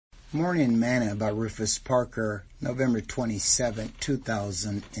Morning Manna by Rufus Parker, November 27,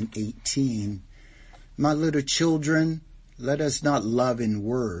 2018. My little children, let us not love in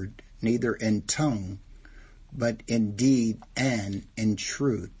word, neither in tongue, but in deed and in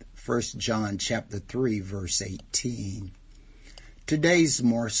truth. 1 John chapter 3, verse 18. Today's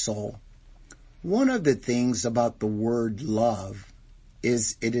morsel. One of the things about the word love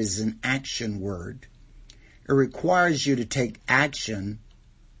is it is an action word. It requires you to take action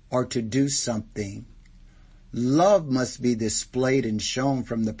or to do something. Love must be displayed and shown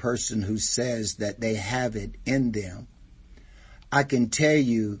from the person who says that they have it in them. I can tell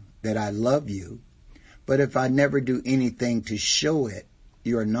you that I love you, but if I never do anything to show it,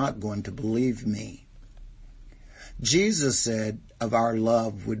 you are not going to believe me. Jesus said of our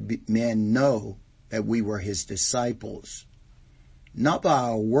love would men know that we were his disciples, not by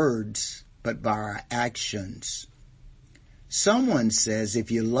our words, but by our actions. Someone says,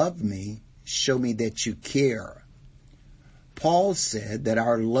 if you love me, show me that you care. Paul said that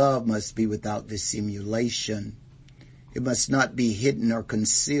our love must be without dissimulation. It must not be hidden or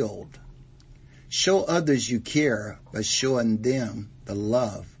concealed. Show others you care by showing them the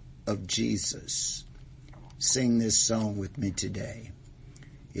love of Jesus. Sing this song with me today.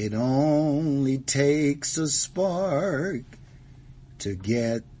 It only takes a spark to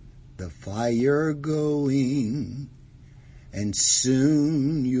get the fire going. And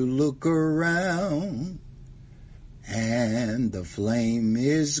soon you look around and the flame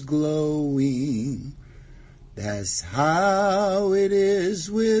is glowing. That's how it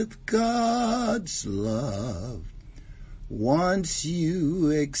is with God's love. Once you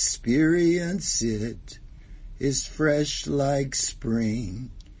experience it, it's fresh like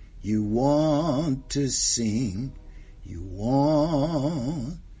spring. You want to sing, you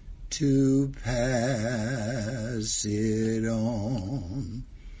want to pass it on.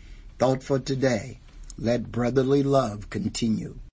 Thought for today, let brotherly love continue.